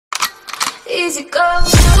easy go.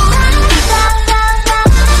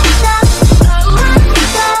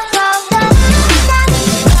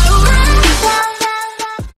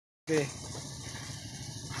 Okay.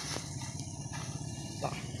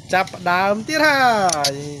 Chắp đám tiết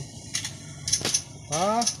hài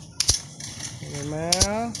đó người má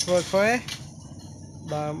rồi khóe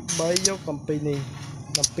đám bấy vô company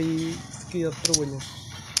đám pi skill truôn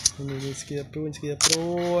này skill truôn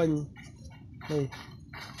này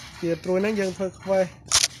skill truôn nó dừng thôi khoe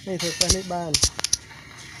này thôi khoe này bàn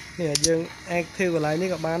nè dừng active lại này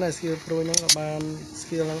các bạn là skill truôn nó các bạn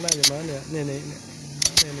skill nó đây rồi mà nè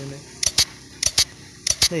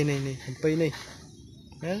này company này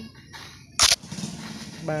đấy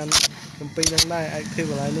bàn company đang đây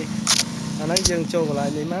active lại đi anh ấy dừng cho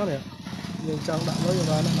lại ní máu nè dừng trong đạo lối của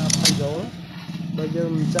bạn đã thành dấu bây giờ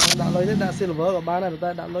trong đạo lối đã silver của bạn này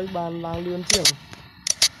ta đạo lối bàn lang liên chiều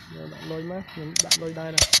đạo lối má đạo lối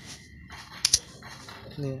đây này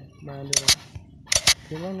nè bàn được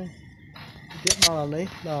thế lắm này tiếp đo làm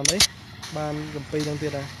đấy bàn company đang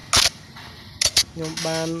tiền này nhưng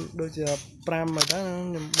bàn đôi giờ pram mà đó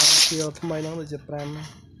nhưng bàn chiều thay mày nó đôi giờ pram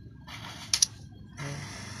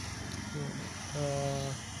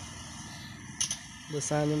được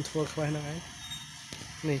sao nhưng thua khoai năng ấy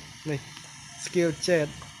này skill Jade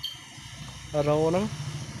rô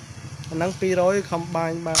nó pi rồi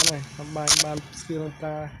combine ban này combine ban skill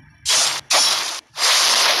ta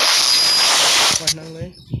khoai năng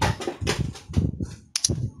đấy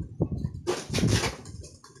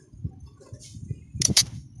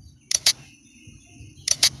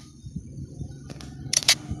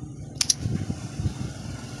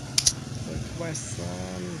khoai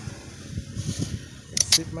san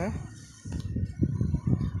xịt má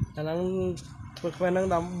anh đang khoai năng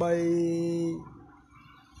đóng bay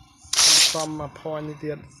xong mà point đi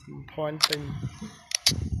tiền pointing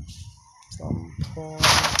xong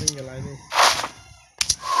pointing cái lại đi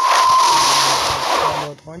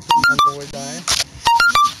một thoáng chừng là ngồi đá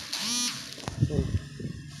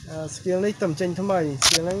skill này tầm tranh thăm mày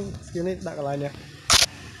skill này đặt lại nè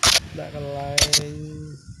đặt lại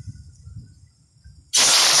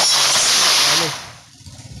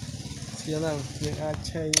skill này những ai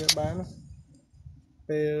chơi bán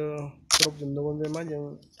về chụp dùm luôn với má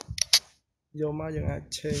những vô má những ai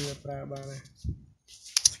chơi pra ba này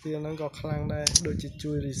skill nó có khả năng đây đôi chỉ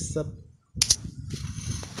chui reset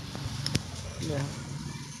nè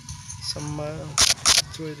summer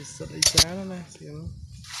chui reset ấy chá đó nè skill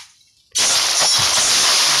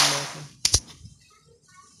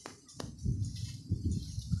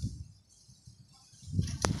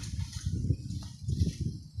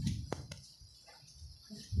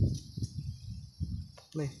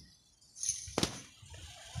này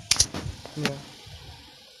nè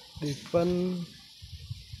đi phân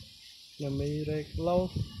là mi rek lâu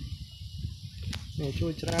này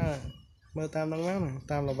chui ra mơ tam đang mát này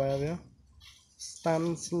tam là về đấy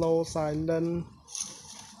stand slow silent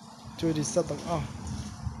chui đi sắp tầng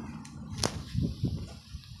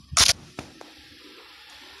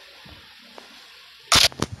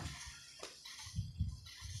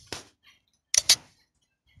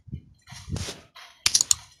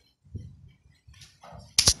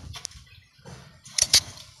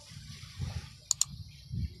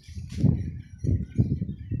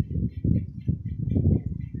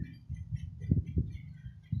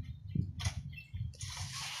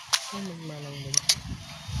mình mà lòng mình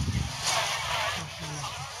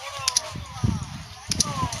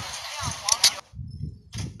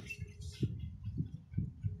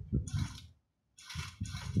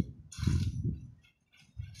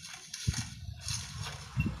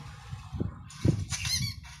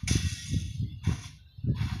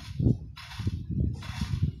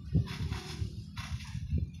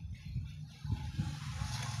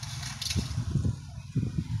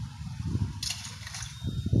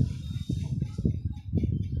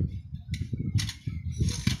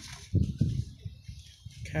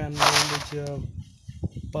can lên bây giờ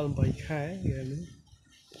bận bảy khai vậy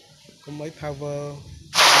có mấy power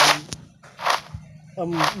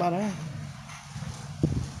âm ba đó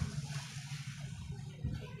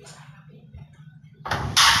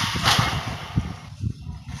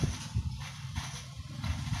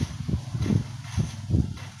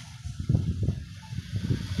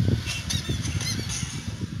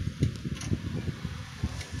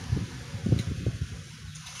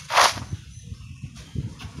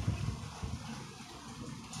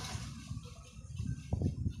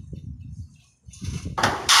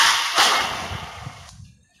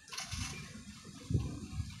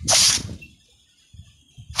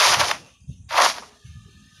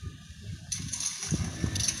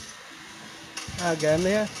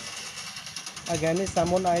game này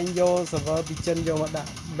Samon anh vô server bị chân vô mà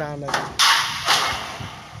đạn này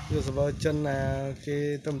vô server chân là cái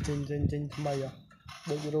tầm trên mày à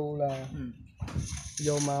bộ ru là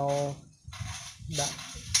vô màu đạn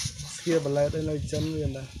kia bật lên đây nơi chân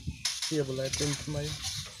liền này kia bật lên trên mày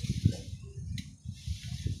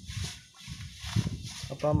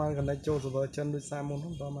apa mang gần đây cho server chân đôi Samon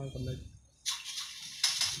không apa mang gần đây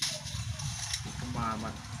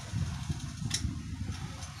mà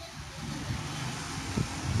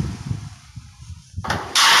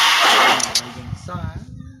xóa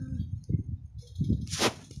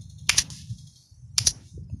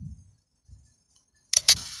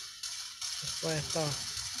quay to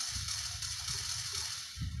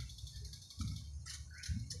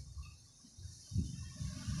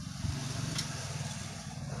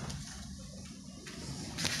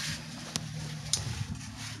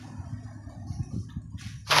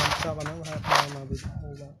cho bạn nó hai mà bị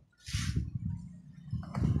hôi đó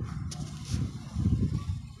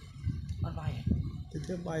ăn bay trực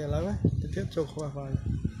tiếp bay là đấy trực tiếp cho khoa vai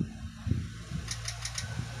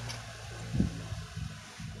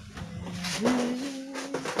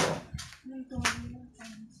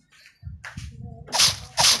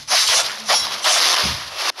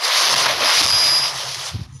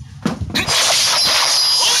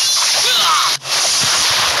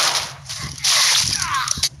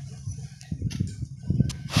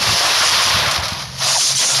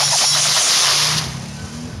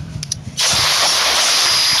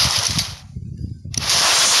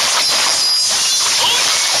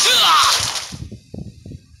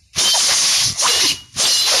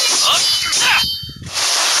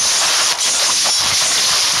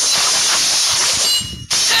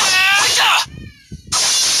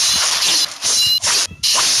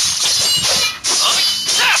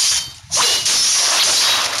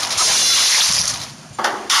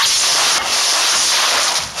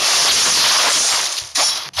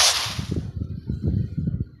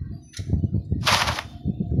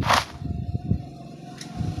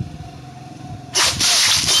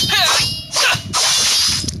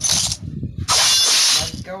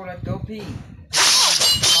let's go pee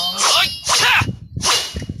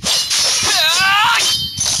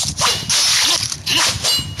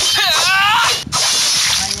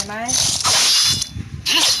này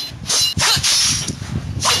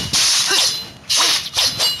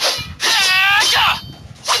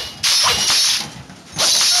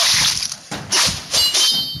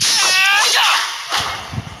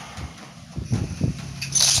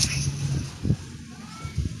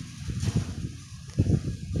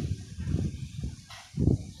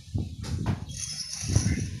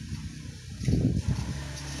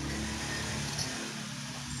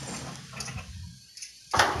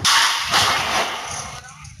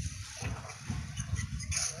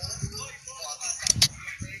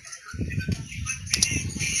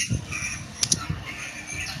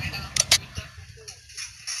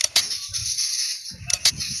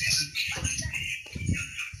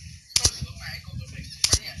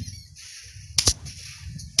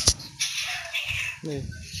này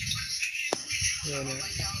rồi này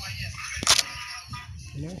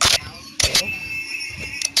nó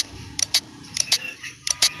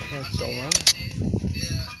chỗ á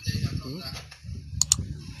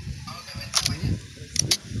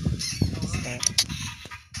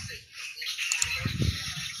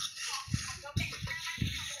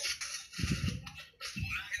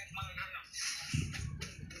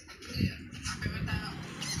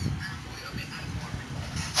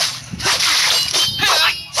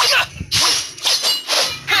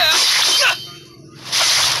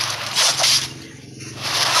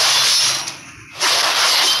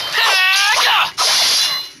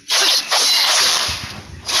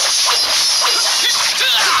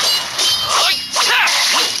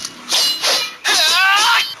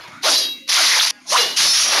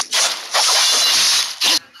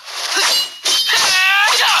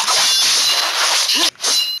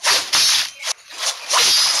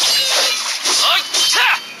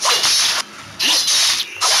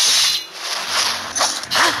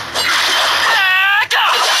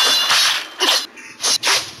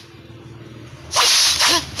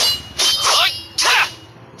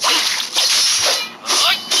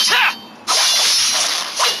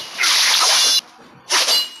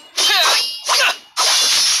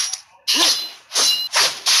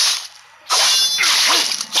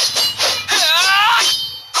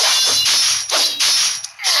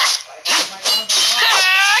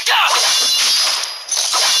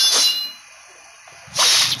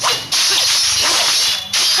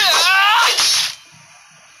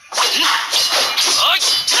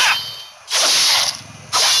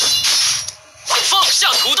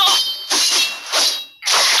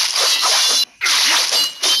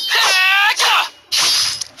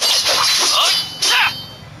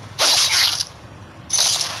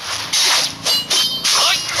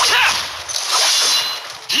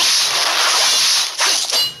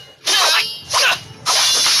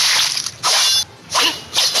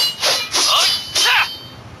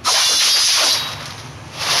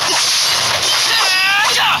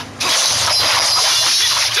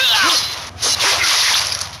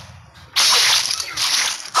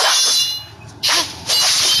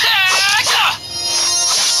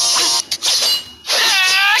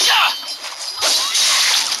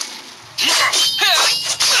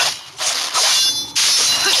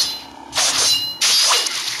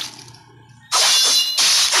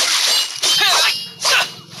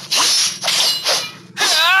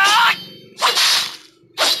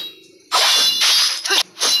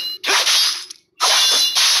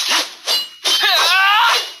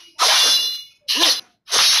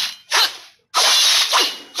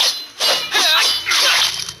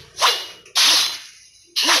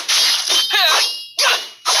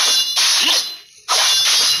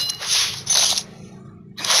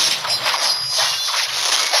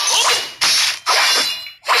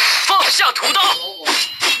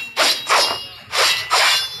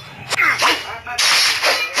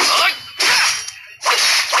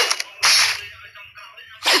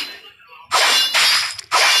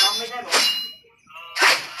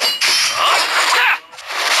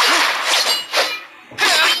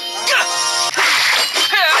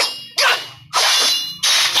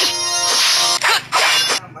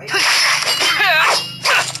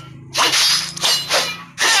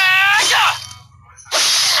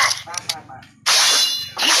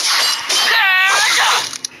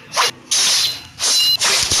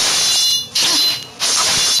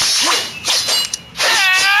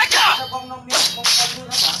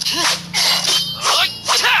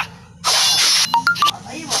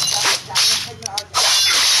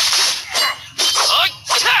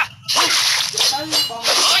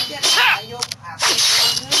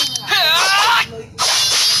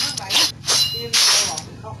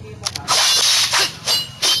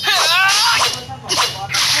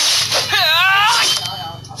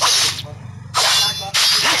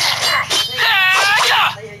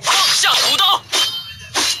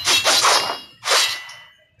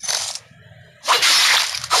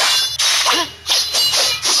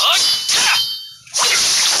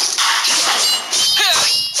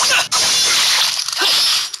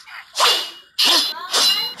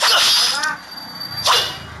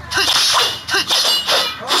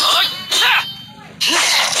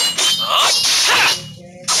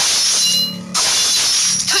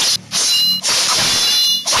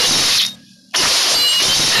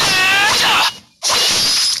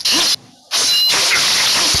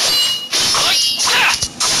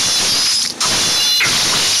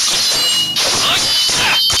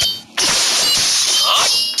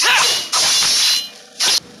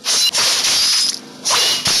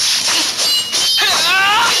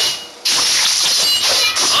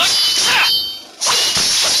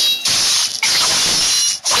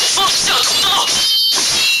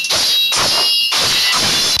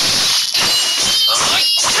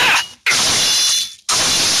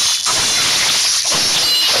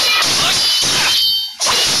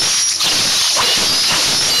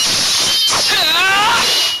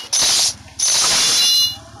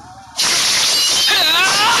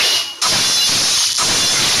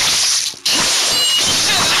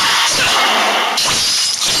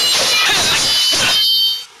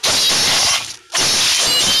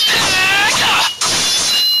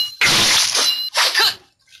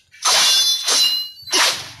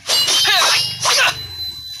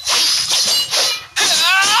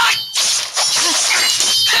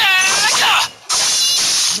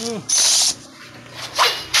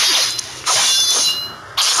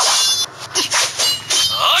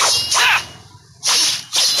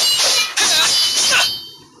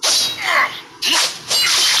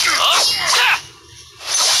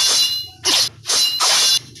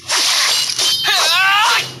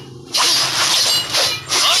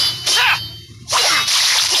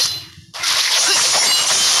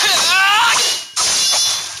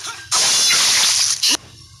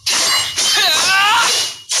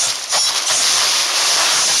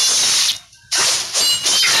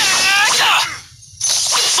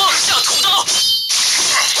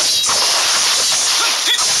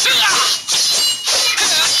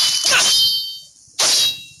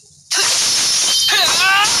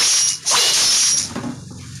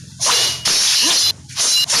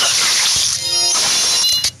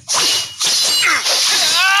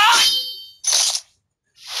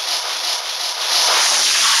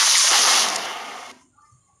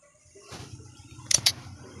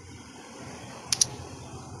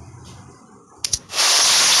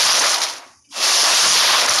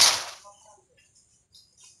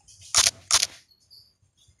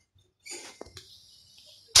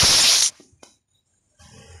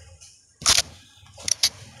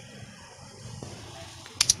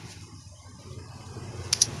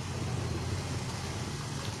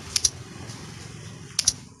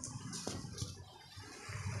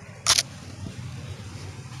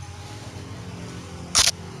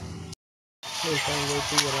Ôi con người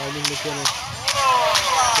tôi ở lại đi lên trên này.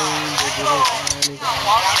 Tôi về dưới này này cái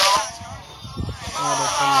à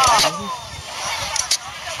được phần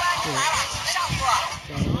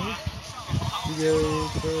giờ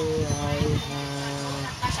cơ ai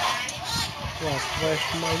và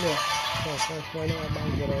fresh máy nữa và fresh máy nữa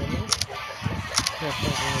đang giờ đấy nữa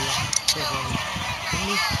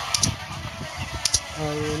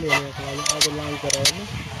ai nè cái này ai làm cái đấy nữa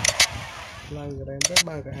làm cái đấy rất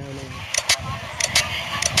ba cái ao này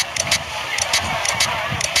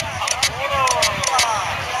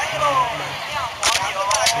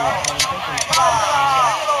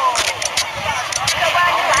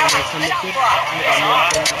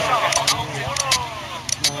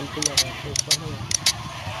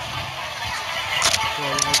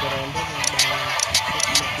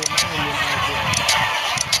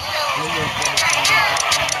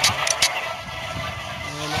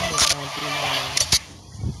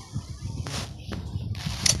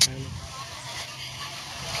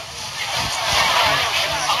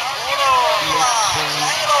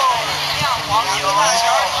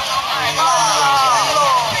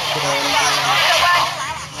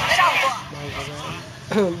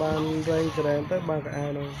ban rank keren tới ba cái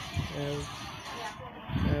ao này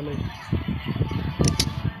ao này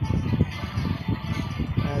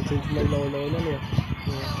chỉ mấy lồi lồi nữa nè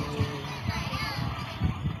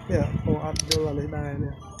nè cô ắt vô là lấy đài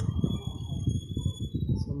nè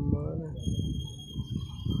sầm mỡ nè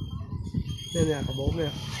đây nè cả bốn nè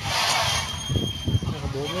cả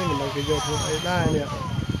bốn này mình đang cái vô thôi lấy đài nè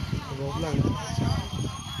cả bốn lần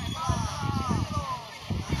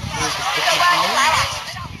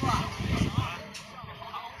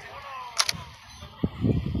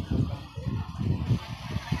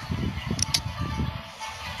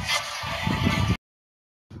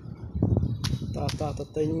ta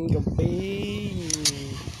tính cầm pi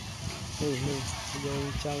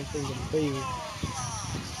dùng trang tính cầm pi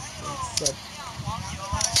sạch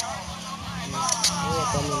đó là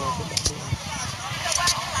con này cái đặc biệt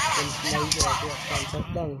con mấy giờ cái con sạch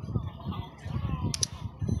đằng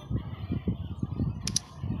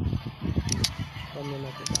con này là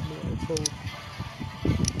cái đặc biệt full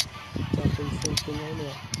trang tính full ấy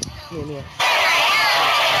nè nè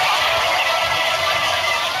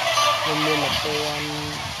nên là con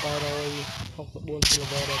ba rồi học tập 4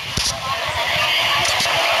 kg rồi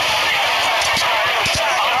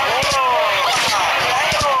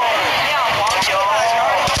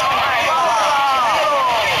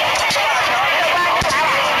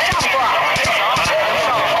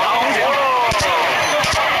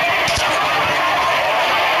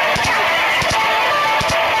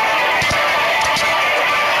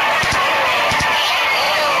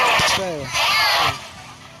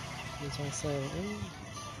xe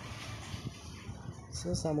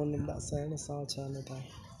số sao mình đã xe là sao cho người ta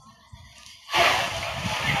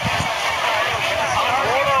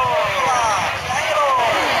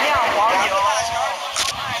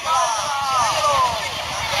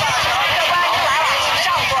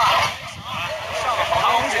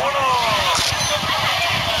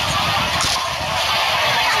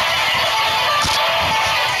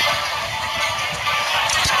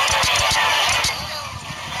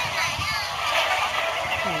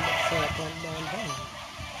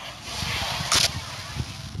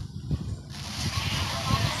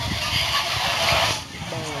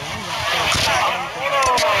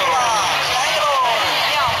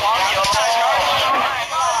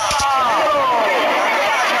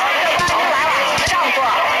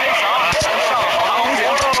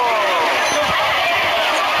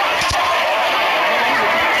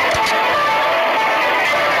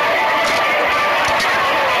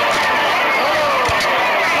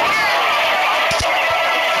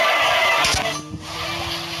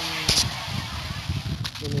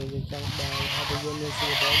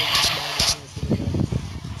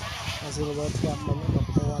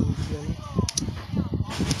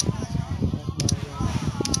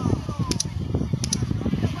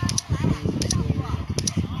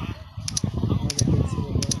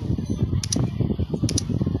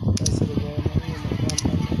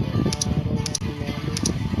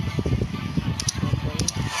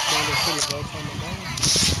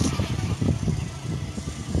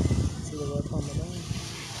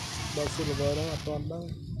silver đó là toàn đó